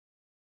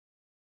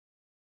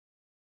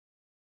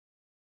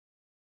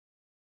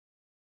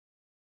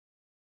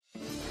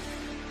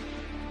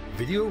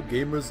Video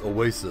Gamers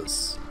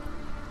Oasis.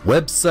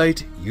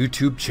 Website,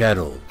 YouTube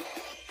channel.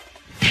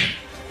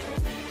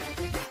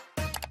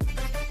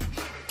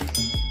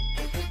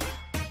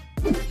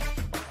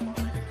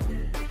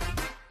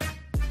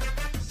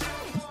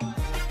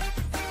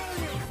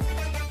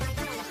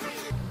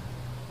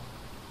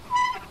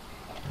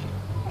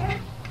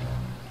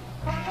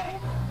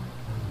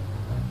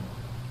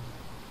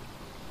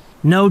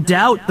 No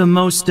doubt the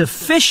most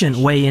efficient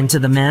way into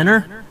the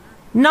manor,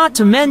 not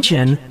to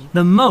mention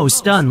the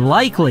most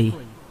unlikely.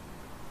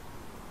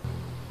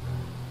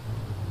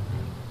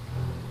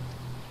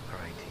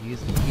 Alright, use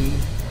the key.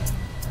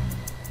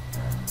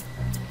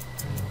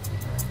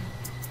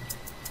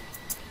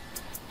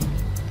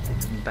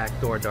 Get to the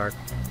back door, Dark.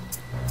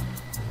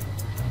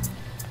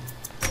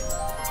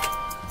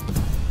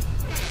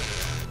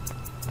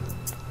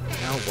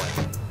 Now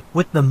what?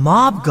 With the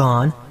mob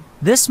gone,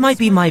 this might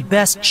be my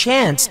best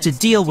chance to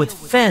deal with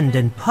Fend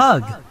and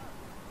Pug.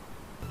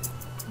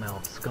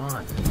 Mob's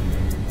gone.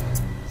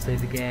 Say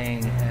the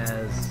game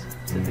has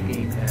entered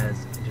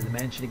the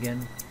mansion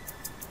again.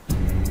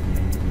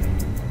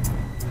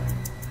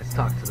 Let's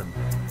talk to them.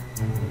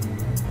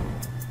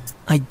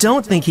 I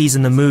don't think he's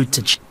in the mood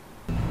to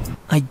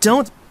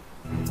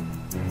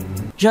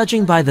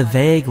Judging by the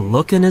vague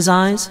look in his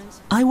eyes,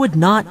 I would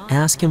not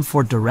ask him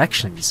for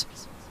directions.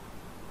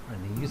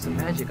 And use some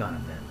magic on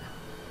him then.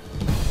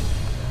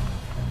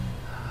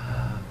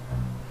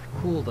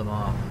 Cool them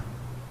off.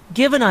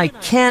 Given I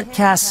can't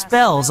cast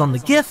spells on the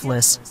gift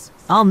list,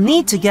 I'll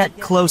need to get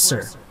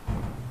closer.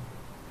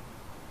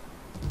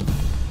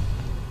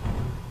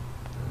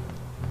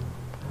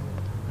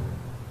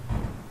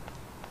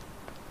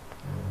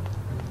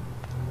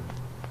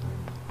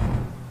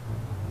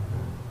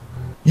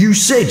 You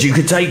said you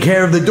could take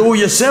care of the door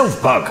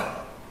yourself, Pug.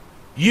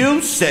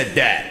 You said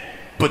that,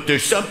 but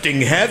there's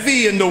something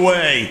heavy in the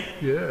way.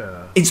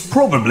 Yeah. It's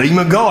probably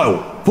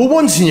McGuile. For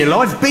once in your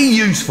life, be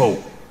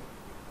useful.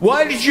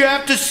 Why did you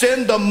have to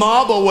send the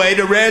mob away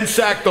to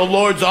ransack the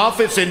Lord's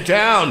office in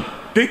town?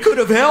 They could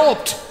have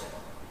helped.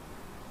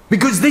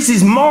 Because this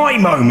is my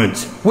moment.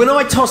 When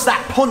I toss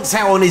that ponce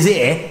out on his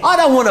ear, I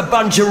don't want a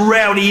bunch of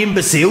rowdy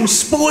imbeciles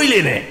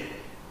spoiling it.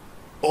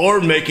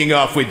 Or making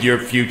off with your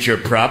future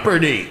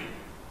property.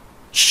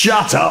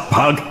 Shut up,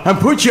 Pug, and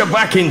put your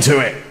back into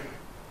it.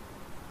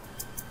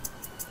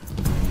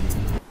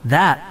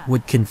 That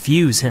would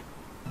confuse him.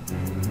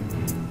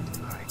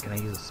 Alright, can I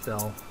use a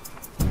spell?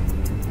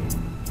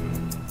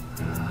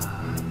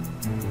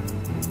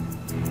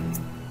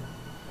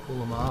 Cool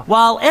them off.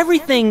 While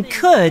everything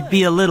could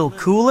be a little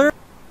cooler,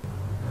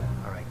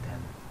 Alright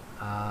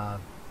then.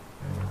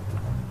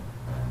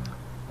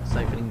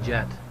 Siphoning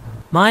jet.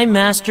 my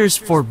masters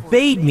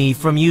forbade me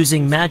from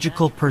using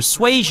magical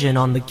persuasion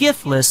on the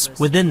gift list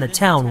within the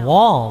town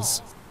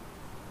walls.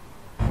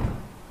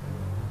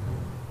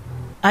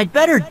 I'd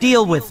better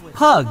deal with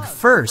Pug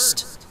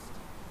first.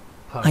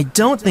 Pug. I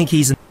don't think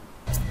he's... Can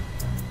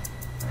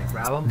I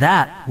grab him?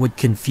 That would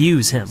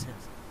confuse him.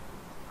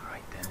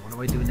 Alright then, what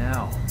do I do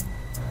now?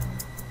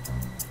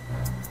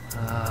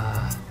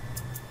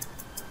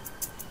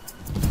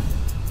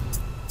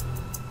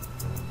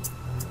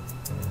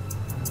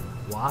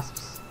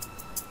 Wasps?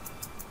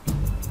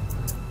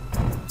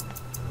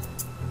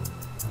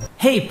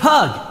 Hey,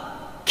 Pug!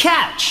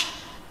 Catch!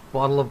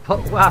 Bottle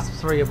of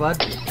wasps for you, bud.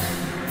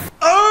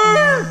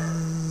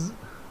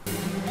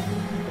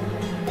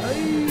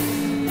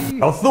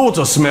 I thought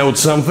I smelled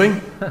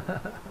something.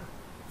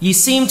 You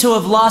seem to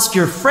have lost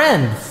your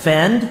friend,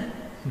 Fend.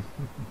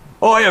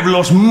 I have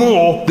lost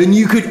more than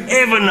you could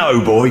ever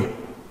know, boy.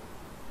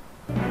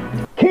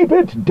 Keep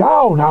it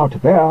down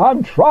out there.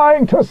 I'm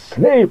trying to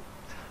sleep.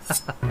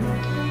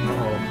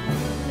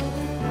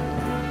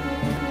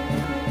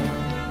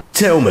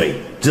 Tell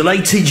me, do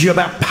they teach you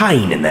about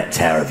pain in that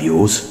tower of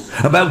yours?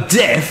 About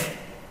death?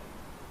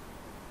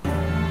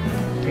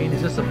 Pain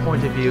is just a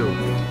point of view.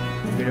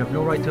 You have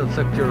no right to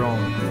inflict your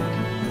own.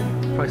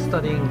 Try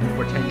studying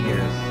for 10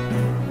 years.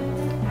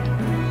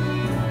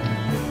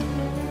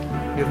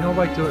 You have no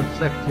right to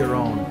inflict your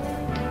own.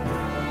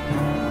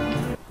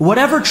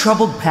 Whatever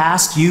troubled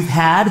past you've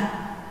had,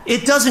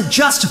 it doesn't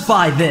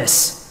justify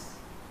this.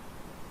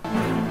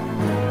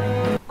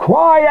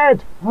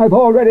 Quiet! I've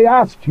already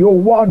asked you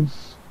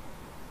once.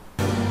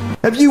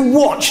 Have you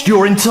watched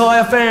your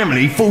entire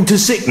family fall to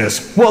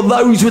sickness while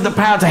those with the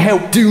power to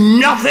help do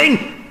nothing?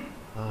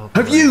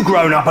 Have you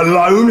grown up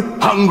alone,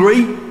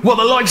 hungry, while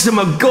the likes of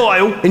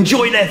McGuile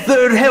enjoy their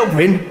third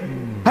helping?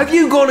 Have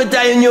you gone a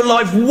day in your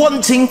life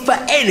wanting for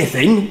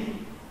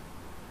anything?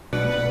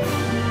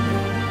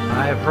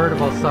 I have heard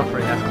about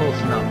suffering, that's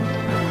close enough.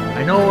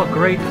 I know a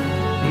great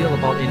deal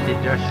about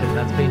indigestion,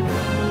 that's been...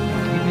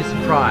 You'd be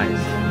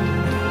surprised.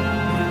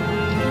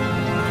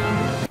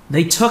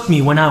 They took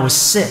me when I was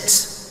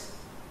 6.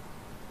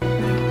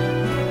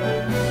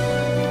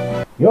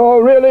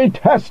 You're really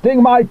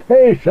testing my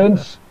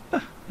patience.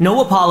 No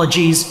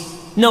apologies,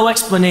 no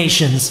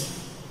explanations,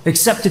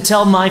 except to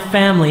tell my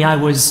family I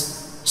was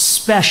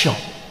special,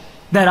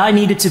 that I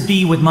needed to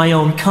be with my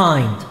own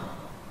kind.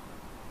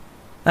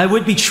 I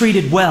would be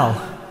treated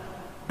well,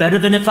 better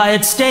than if I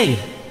had stayed,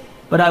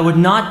 but I would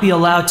not be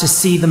allowed to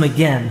see them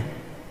again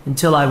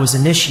until I was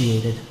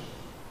initiated.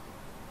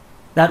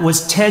 That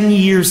was 10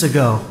 years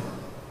ago.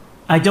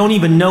 I don't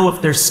even know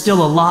if they're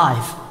still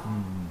alive.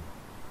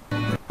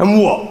 And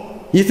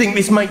what? You think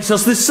this makes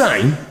us the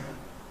same?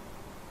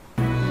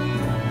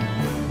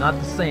 Not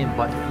the same,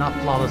 but not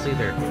flawless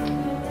either.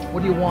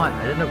 What do you want?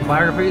 Identical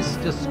biographies?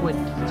 Just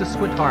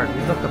squint hard.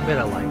 We look a bit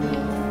alike.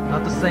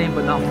 Not the same,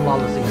 but not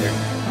flawless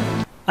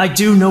either. I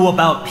do know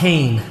about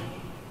pain,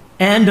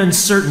 and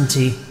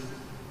uncertainty,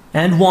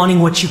 and wanting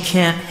what you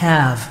can't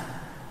have.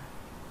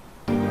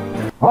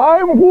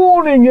 I'm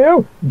warning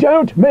you,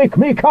 don't make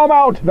me come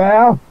out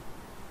there.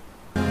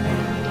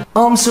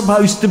 I'm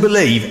supposed to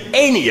believe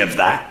any of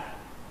that?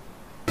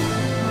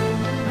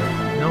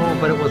 No,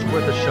 but it was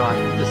worth a shot.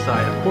 You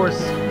decide. Of course,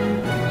 you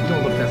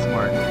don't look that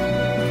smart.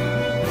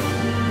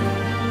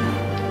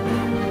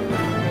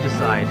 You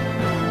decide.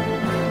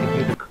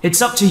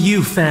 It's up to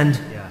you, Fend.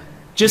 Yeah.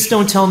 Just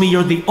don't tell me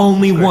you're the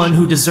only one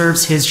who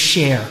deserves his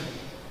share.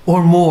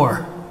 Or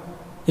more.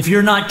 If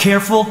you're not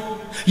careful,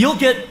 you'll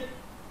get...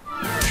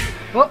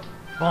 Oh,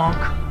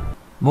 bonk.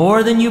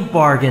 more than you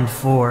bargained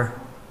for.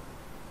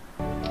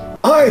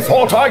 I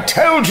thought I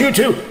told you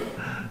to.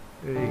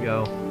 There you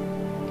go.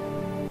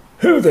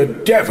 Who the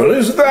devil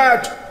is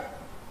that?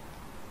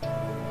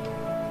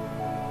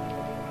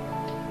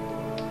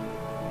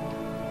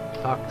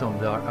 Talk to him,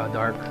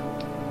 Dark.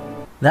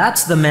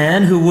 That's the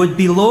man who would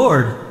be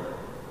Lord.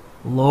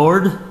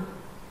 Lord?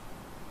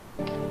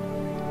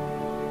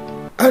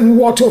 And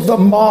what of the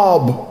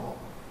mob?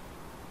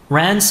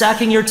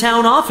 Ransacking your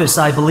town office,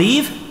 I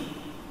believe.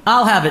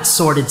 I'll have it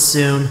sorted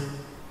soon.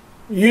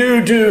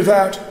 You do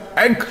that,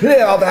 and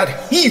clear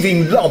that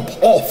heaving lump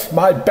off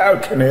my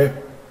balcony.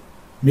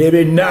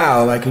 Maybe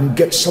now I can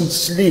get some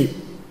sleep.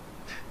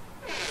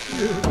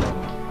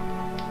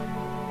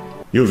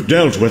 You've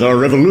dealt with our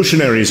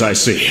revolutionaries, I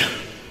see.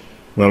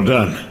 Well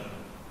done.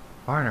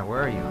 Varner,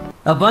 where are you?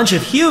 A bunch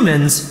of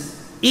humans?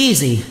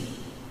 Easy.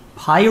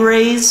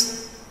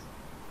 Pyres?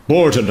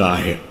 Bort and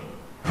I.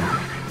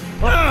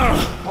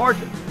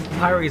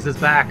 Pyres is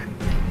back.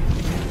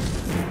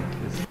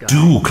 This guy.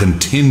 Do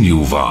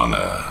continue,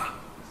 Varner.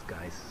 This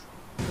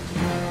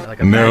guy's like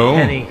a No?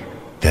 bad penny.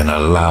 Then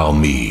allow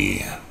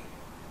me.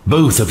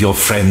 Both of your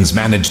friends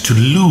managed to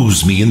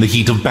lose me in the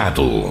heat of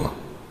battle.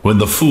 When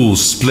the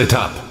fools split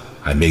up,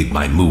 I made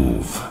my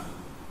move.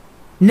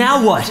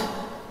 Now what?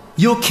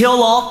 You'll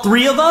kill all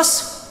three of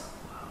us?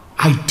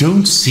 I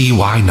don't see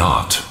why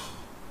not.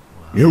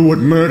 You would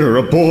murder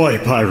a boy,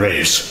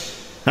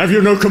 Pyres. Have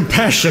you no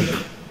compassion?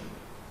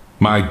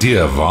 My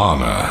dear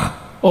Varner,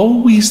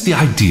 always the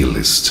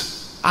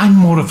idealist. I'm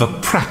more of a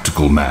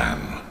practical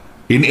man.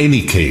 In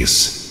any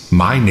case,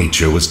 my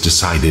nature was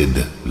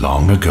decided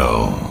long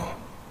ago.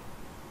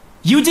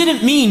 You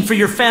didn't mean for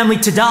your family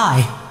to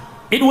die.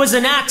 It was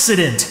an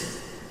accident.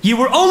 You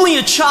were only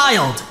a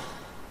child.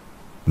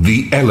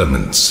 The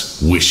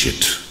elements wish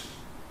it.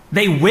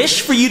 They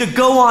wish for you to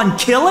go on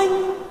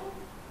killing?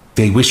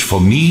 They wish for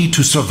me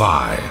to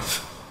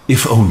survive,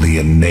 if only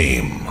in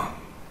name.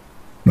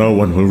 No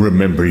one will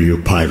remember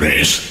you,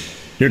 Pyres.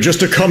 You're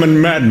just a common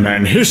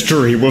madman.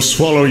 History will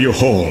swallow you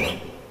whole.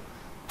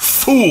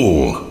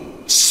 Fool!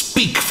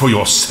 Speak for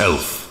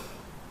yourself.